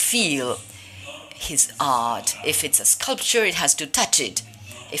needs to feel his art. If it's a sculpture, it has to touch it.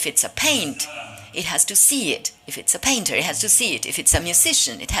 If it's a paint, it has to see it. If it's a painter, it has to see it. If it's a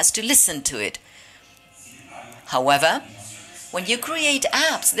musician, it has to listen to it. However, when you create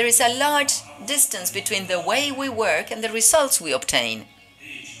apps, there is a large distance between the way we work and the results we obtain.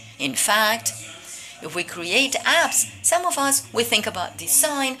 In fact, if we create apps, some of us, we think about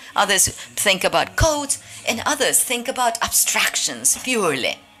design, others think about codes, and others think about abstractions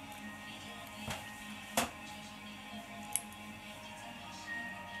purely.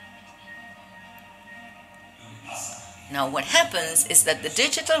 Now what happens is that the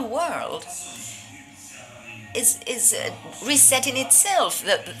digital world is resetting itself.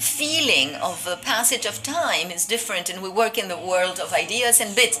 The feeling of the passage of time is different, and we work in the world of ideas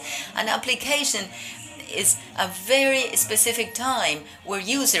and bits. An application is a very specific time where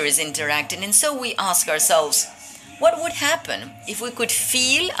user is interacting, and so we ask ourselves, what would happen if we could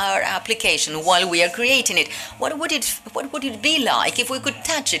feel our application while we are creating it? What would it be like if we could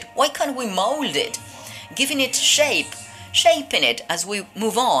touch it? Why can't we mold it, giving it shape, shaping it as we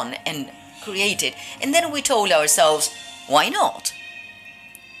move on and create it? And then we told ourselves, why not?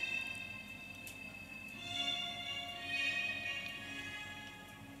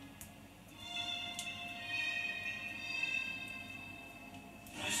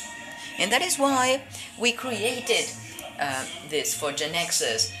 And that is why we created this for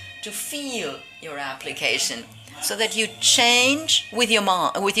GeneXus, to feel your application, so that you change with your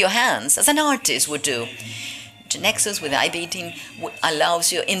hands, as an artist would do. GeneXus with iBeating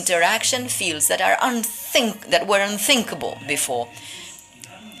allows you interaction fields that were unthinkable before.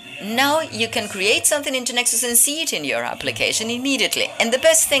 Now you can create something in GeneXus and see it in your application immediately. And the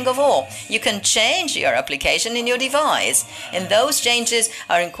best thing of all, you can change your application in your device. And those changes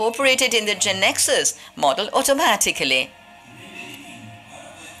are incorporated in the GeneXus model automatically.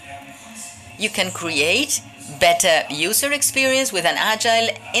 You can create better user experience with an agile,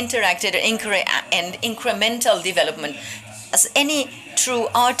 interactive, and incremental development, as any true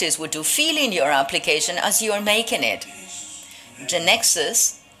artist would do, feeling your application as you are making it.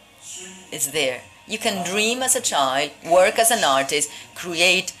 GeneXus is there. You can dream as a child, work as an artist,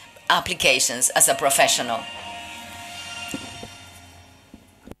 create applications as a professional.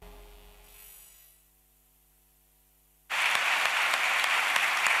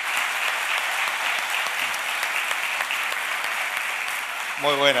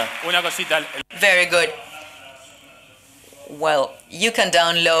 Muy buena. Una cosita. Very good. Well, you can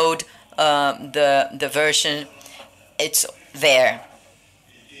download the version. It's there.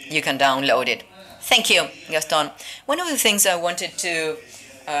 You can download it. Thank you, Gaston. One of the things I wanted to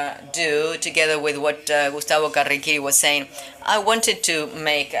do, together with what Gustavo Carriquiri was saying, I wanted to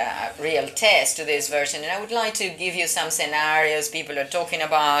make a real test to this version, and I would like to give you some scenarios people are talking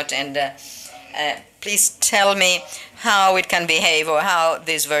about, and please tell me how it can behave or how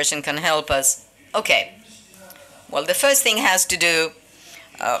this version can help us. Okay. Well, the first thing has to do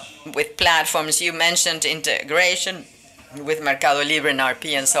with platforms. You mentioned integration with Mercado Libre and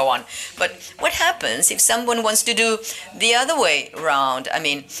RP and so on. But what happens if someone wants to do the other way around? I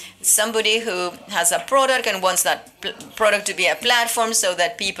mean, somebody who has a product and wants that product to be a platform so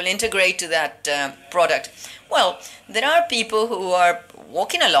that people integrate to that product. Well, there are people who are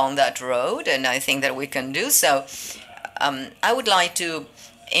walking along that road, and I think that we can do so. I would like to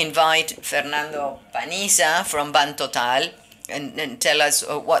invite Fernando Paniza from BanTotal and tell us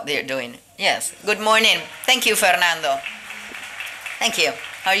what they're doing. Yes, good morning. Thank you, Fernando. Thank you.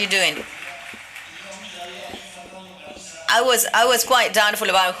 How are you doing? I was quite doubtful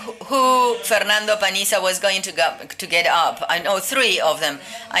about who Fernando Paniza was going to get up. I know three of them.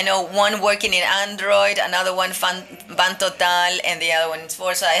 I know one working in Android, another one BanTotal, and the other one is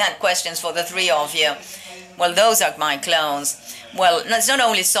Forza. I had questions for the three of you. Well, those are my clones. Well, it's not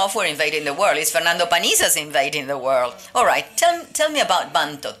only software invading the world, it's Fernando Paniza's invading the world. All right, tell me about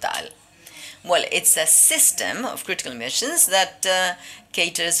BanTotal. Well, it's a system of critical missions that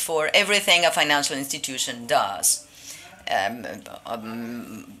caters for everything a financial institution does.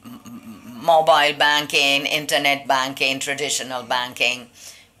 Mobile banking, internet banking, traditional banking.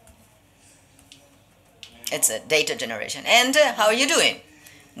 It's a data generation. And how are you doing?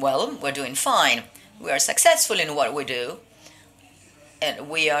 Well, we're doing fine. We are successful in what we do. And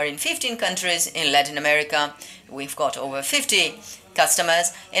we are in 15 countries in Latin America. We've got over 50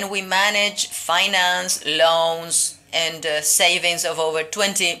 customers, and we manage finance, loans, and savings of over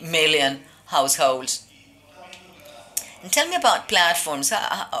 20 million households. And tell me about platforms.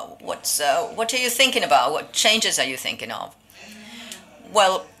 What are you thinking about? What changes are you thinking of?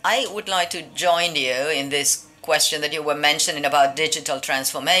 Well, I would like to join you in this question that you were mentioning about digital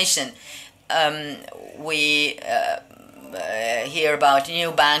transformation. We hear about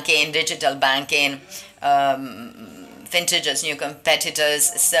new banking, digital banking, vintages, new competitors.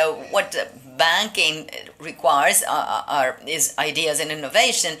 So what banking requires is ideas and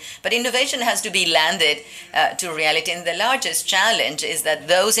innovation, but innovation has to be landed to reality. And the largest challenge is that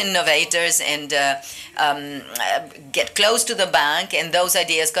those innovators and get close to the bank, and those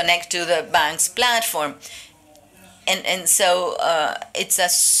ideas connect to the bank's platform. And so it's a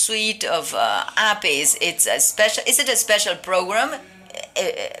suite of APIs. It's a special. Is it a special program?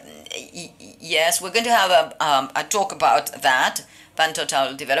 Yes, we're going to have a talk about that.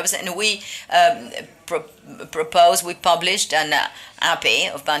 Bantotal developers, and we we published an API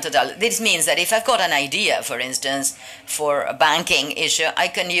of Bantotal. This means that if I've got an idea, for instance, for a banking issue, I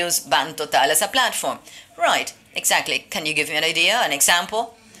can use Bantotal as a platform. Right, exactly. Can you give me an idea, an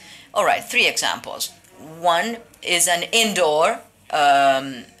example? All right, 3 examples. One is an indoor,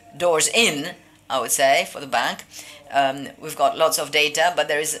 doors in, I would say, for the bank. We've got lots of data, but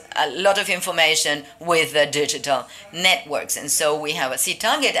there is a lot of information with the digital networks. And so we have a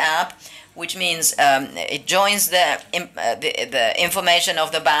C-Target app, which means it joins the information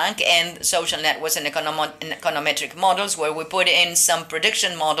of the bank and social networks and econometric models, where we put in some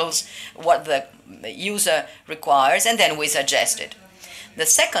prediction models, what the user requires, and then we suggest it. The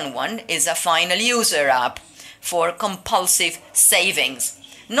second one is a final user app for compulsive savings.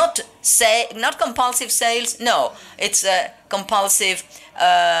 Not compulsive sales. No, it's compulsive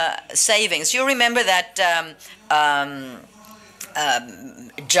savings. You remember that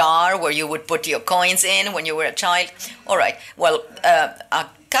jar where you would put your coins in when you were a child? All right. Well, a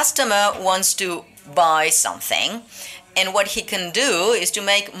customer wants to buy something, and what he can do is to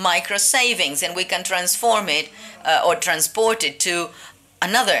make micro savings, and we can transform it or transport it to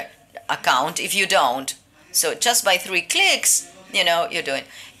another account if you don't. So just by 3 clicks, you know, you're doing.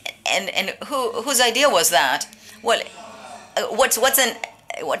 And whose idea was that? Well, what's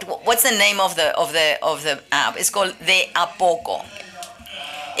the name of the app? It's called De A Poco.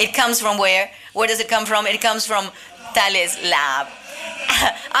 It comes from where? Where does it come from? It comes from Thales Lab.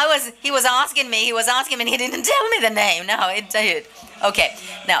 He was asking me, and he didn't tell me the name. No, it did. Okay,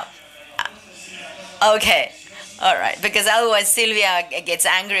 now, okay, all right, because otherwise Sylvia gets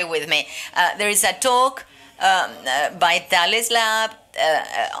angry with me. There is a talk by Thales Lab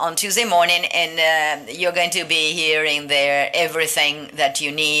on Tuesday morning, and you're going to be hearing there everything that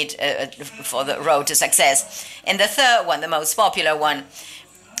you need for the road to success. And the third one, the most popular one,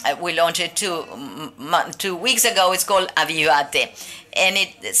 we launched it 2 weeks ago. It's called Avivate, and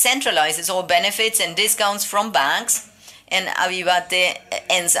it centralizes all benefits and discounts from banks. And Avivate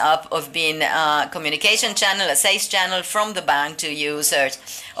ends up of being a communication channel, a sales channel from the bank to users.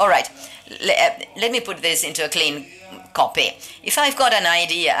 All right, let me put this into a clean copy. If I've got an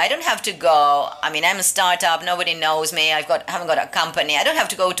idea, I don't have to go. I mean, I'm a startup. Nobody knows me. Haven't got a company. I don't have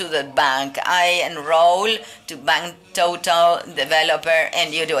to go to the bank. I enroll to Bank Total developer,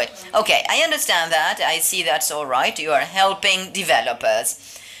 and you do it. Okay, I understand that. I see that's all right. You are helping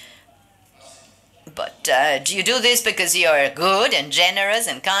developers. But do you do this because you're good and generous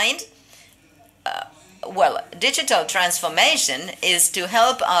and kind? Well, digital transformation is to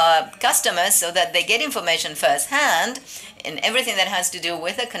help our customers so that they get information firsthand in everything that has to do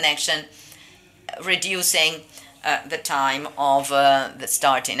with a connection, reducing the time of the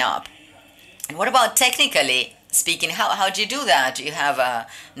starting up. And what about technically speaking? How do you do that? Do you have a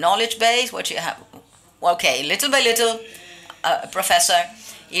knowledge base? What do you have? Okay, little by little, Professor.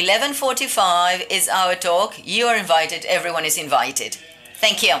 11:45 is our talk. You are invited. Everyone is invited.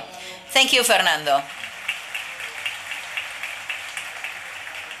 Thank you. Thank you, Fernando.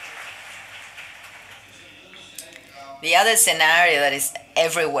 The other scenario that is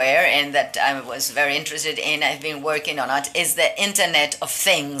everywhere and that I was very interested in, I've been working on it, is the Internet of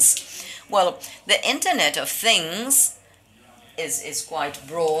Things. Well, the Internet of Things is quite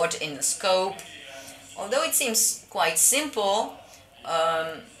broad in the scope. Although it seems quite simple,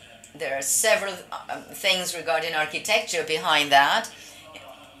 there are several things regarding architecture behind that.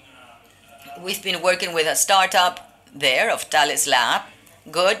 We've been working with a startup there of Thales Lab.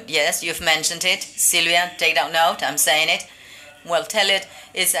 Good, yes, you've mentioned it. Sylvia, take down note, I'm saying it. Well, Telit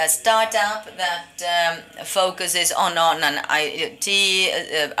is a startup that focuses on an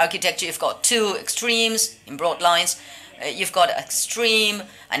IoT architecture. You've got 2 extremes in broad lines. You've got extreme,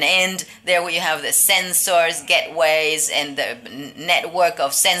 an end there where you have the sensors, gateways, and the network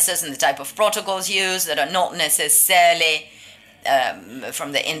of sensors and the type of protocols used that are not necessarily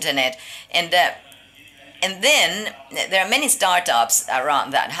from the internet. And And then there are many startups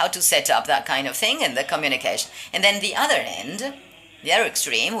around that, how to set up that kind of thing and the communication. And then the other end, the other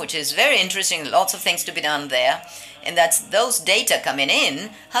extreme, which is very interesting, lots of things to be done there, and that's those data coming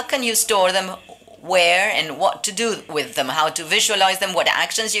in, how can you store them, where and what to do with them, how to visualize them, what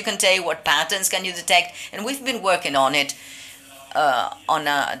actions you can take, what patterns can you detect. And we've been working on it on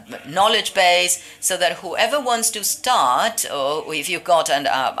a knowledge base so that whoever wants to start, or if you've got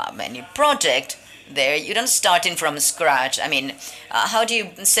any project there, you don't start in from scratch. I mean, how do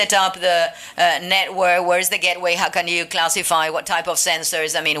you set up the network? Where's the gateway? How can you classify what type of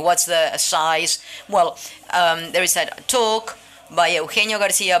sensors? I mean, what's the size? Well, there is a talk by Eugenio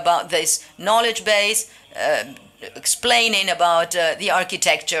Garcia about this knowledge base, explaining about the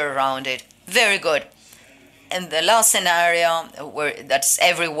architecture around it. Very good. And the last scenario, where that's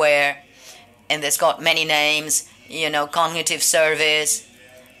everywhere, and it's got many names, you know, cognitive service,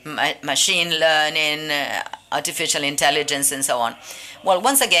 machine learning, artificial intelligence, and so on. Well,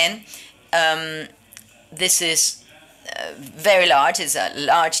 once again, this is very large. It's a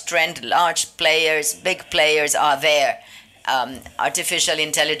large trend. Large players, big players are there. Artificial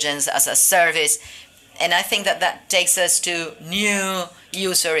intelligence as a service. And I think that that takes us to new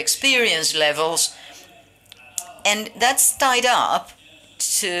user experience levels. And that's tied up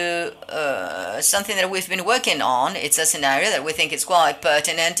to something that we've been working on. It's a scenario that we think is quite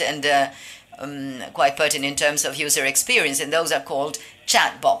pertinent and quite pertinent in terms of user experience, and those are called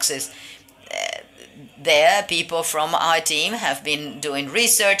chat boxes. There, people from our team have been doing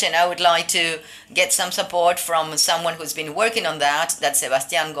research, and I would like to get some support from someone who's been working on that. That's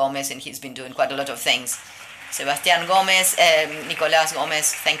Sebastián Gómez, and he's been doing quite a lot of things. Sebastián Gómez, Nicolás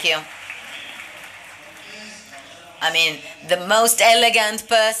Gómez, thank you. I mean, the most elegant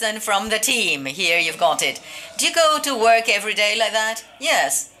person from the team. Here you've got it. Do you go to work every day like that?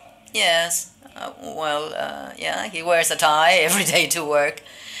 Yes. Yes. Yeah, he wears a tie every day to work.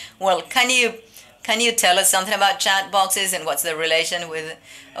 Well, can you tell us something about chat boxes and what's the relation with...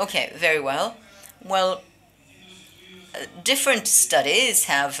 Okay, very well. Well, different studies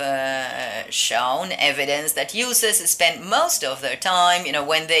have shown evidence that users spend most of their time, you know,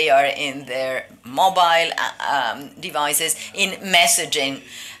 when they are in their mobile devices, in messaging.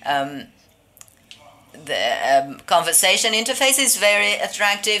 The conversation interface is very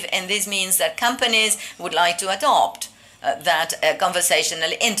attractive, and this means that companies would like to adopt that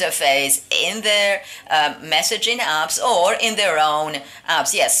conversational interface in their messaging apps or in their own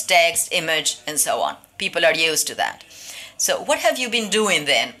apps. Yes, text, image, and so on. People are used to that. So what have you been doing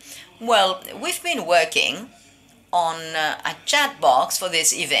then? Well, we've been working on a chat box for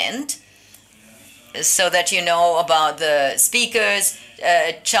this event so that you know about the speakers,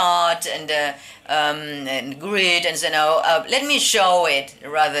 chart and grid and so on. Let me show it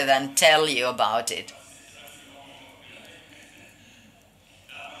rather than tell you about it.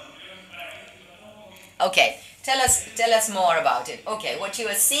 Okay, tell us more about it. Okay, what you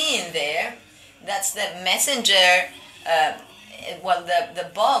are seeing there, that's the messenger. Well, the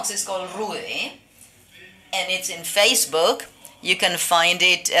box is called Rudy, and it's in Facebook. You can find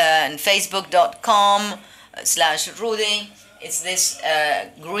it on facebook.com/Rudy. It's this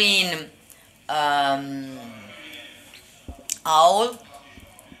green owl.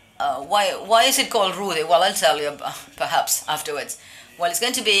 Why is it called Rudy? Well, I'll tell you perhaps afterwards. Well, it's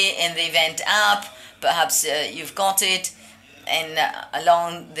going to be in the event app. Perhaps you've got it. And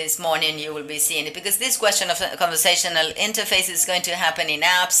along this morning you will be seeing it, because this question of conversational interface is going to happen in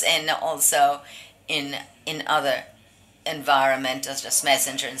apps and also in other environments, as just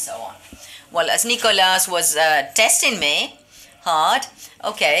Messenger and so on. Well, as Nicolás was testing me hard,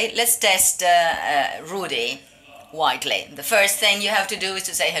 okay, let's test Rudy Whiteley. The first thing you have to do is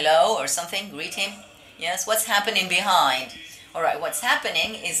to say hello or something, greet him. Yes, what's happening behind? All right, what's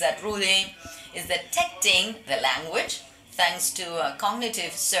happening is that Rudy is detecting the language thanks to a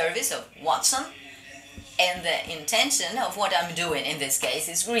cognitive service of Watson, and the intention of what I'm doing in this case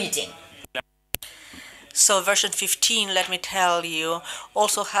is greeting. So version 15, let me tell you,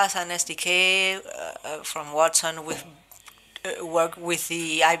 also has an SDK from Watson with work with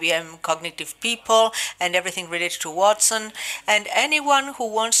the IBM cognitive people and everything related to Watson. And anyone who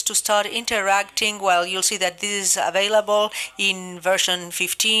wants to start interacting, well, you'll see that this is available in version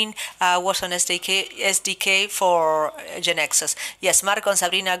 15, Watson SDK for GeneXus. Yes, Marco and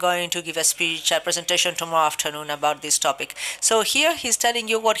Sabrina are going to give a speech, a presentation tomorrow afternoon about this topic. So here he's telling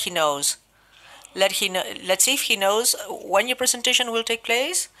you what he knows. Let's see if he knows when your presentation will take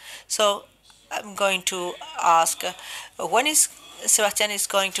place. So I'm going to ask, when is Sebastián is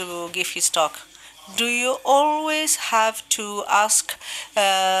going to give his talk? Do you always have to ask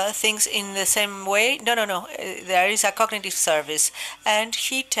things in the same way? No, no, no. There is a cognitive service. And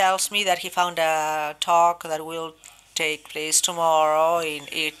he tells me that he found a talk that will take place tomorrow in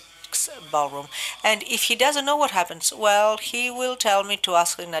X ballroom. And if he doesn't know what happens, well, he will tell me to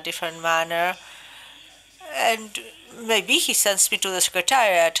ask in a different manner. And maybe he sends me to the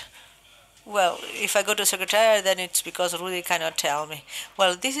secretariat. Well, if I go to secretariat, then it's because Rudy cannot tell me.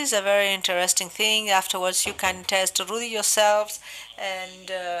 Well, this is a very interesting thing. Afterwards, you can test Rudy yourselves,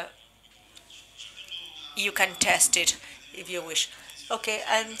 and you can test it if you wish. Okay,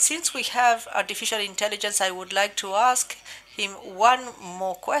 and since we have artificial intelligence, I would like to ask him one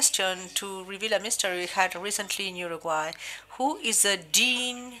more question to reveal a mystery we had recently in Uruguay. Who is the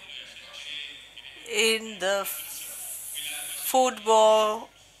dean in the football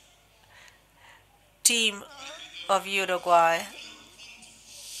team of Uruguay?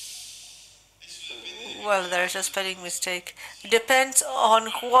 Well, there's a spelling mistake. Depends on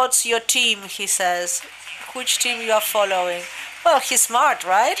what's your team, he says. Which team you are following. Well, he's smart,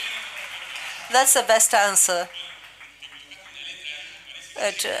 right? That's the best answer.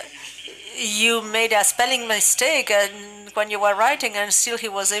 But, you made a spelling mistake when you were writing, and still he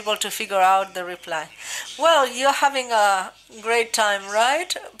was able to figure out the reply. Well, you're having a great time,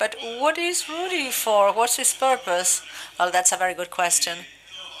 right? But what is Rudy for? What's his purpose? Well, that's a very good question.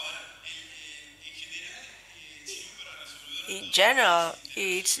 In general,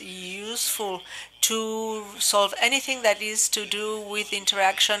 it's useful to solve anything that is to do with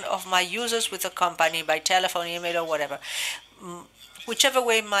interaction of my users with the company by telephone, email, or whatever. Whichever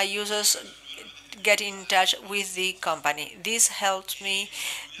way my users get in touch with the company. This helps me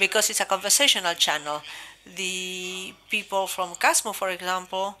because it's a conversational channel. The people from Casmo, for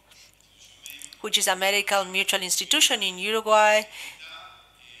example, which is a medical mutual institution in Uruguay,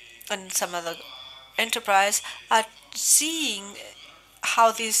 and some other enterprise, are seeing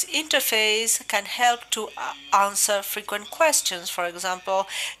how this interface can help to answer frequent questions. For example,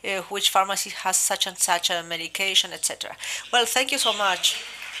 which pharmacy has such and such a medication, etc. Well, thank you so much.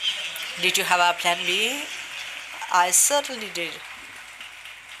 Did you have a plan B? I certainly did.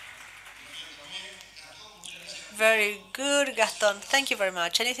 Very good, Gaston. Thank you very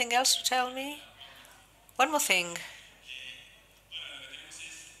much. Anything else to tell me? One more thing.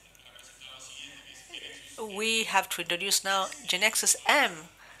 We have to introduce now GeneXus M.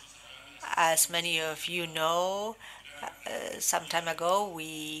 As many of you know, some time ago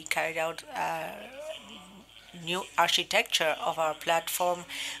we carried out a new architecture of our platform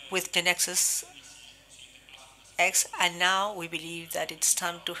with GeneXus X, and now we believe that it's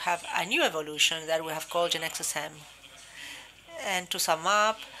time to have a new evolution that we have called GeneXus M. And to sum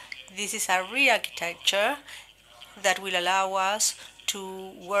up, this is a re-architecture that will allow us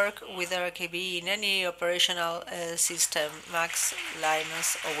to work with RKB in any operational system, Mac,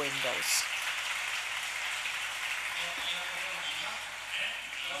 Linux, or Windows.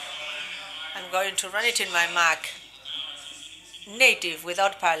 I'm going to run it in my Mac. Native,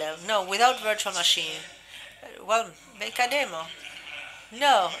 without parallel. No, without virtual machine. Well, make a demo.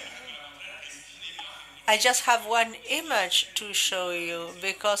 No. I just have one image to show you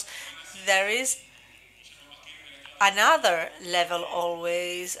because there is another level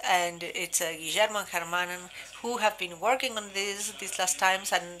always, and it's Guillermo and Germán who have been working on this these last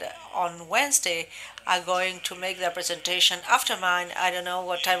times, and on Wednesday are going to make their presentation after mine. I don't know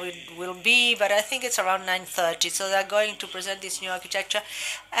what time it will be, but I think it's around 9:30. So they're going to present this new architecture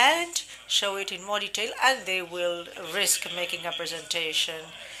and show it in more detail, and they will risk making a presentation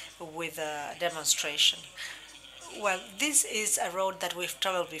with a demonstration. Well, this is a road that we've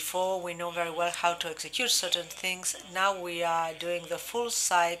traveled before. We know very well how to execute certain things. Now we are doing the full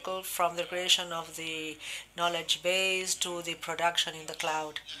cycle from the creation of the knowledge base to the production in the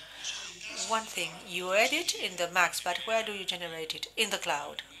cloud. One thing, you edit in the Macs, but where do you generate it? In the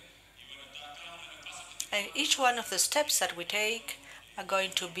cloud. And each one of the steps that we take are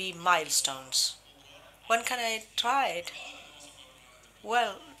going to be milestones. When can I try it?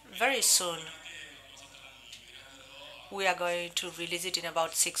 Well, very soon. We are going to release it in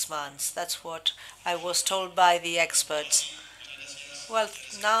about 6 months. That's what I was told by the experts. Well,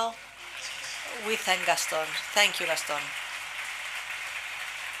 now we thank Gaston. Thank you, Gaston.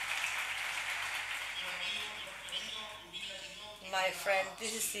 My friend,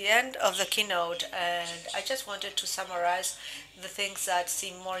 this is the end of the keynote, and I just wanted to summarize the things that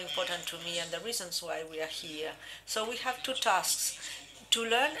seem more important to me and the reasons why we are here. So we have two tasks: to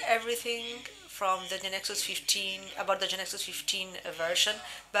learn everything from the GeneXus 15, about the GeneXus 15 version,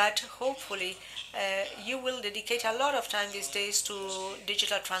 but hopefully you will dedicate a lot of time these days to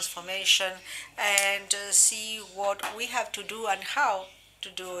digital transformation and see what we have to do and how to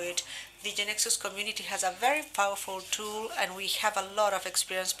do it. The GeneXus community has a very powerful tool, and we have a lot of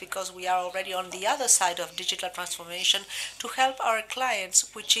experience because we are already on the other side of digital transformation to help our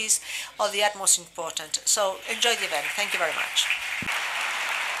clients, which is of the utmost important. So enjoy the event. Thank you very much.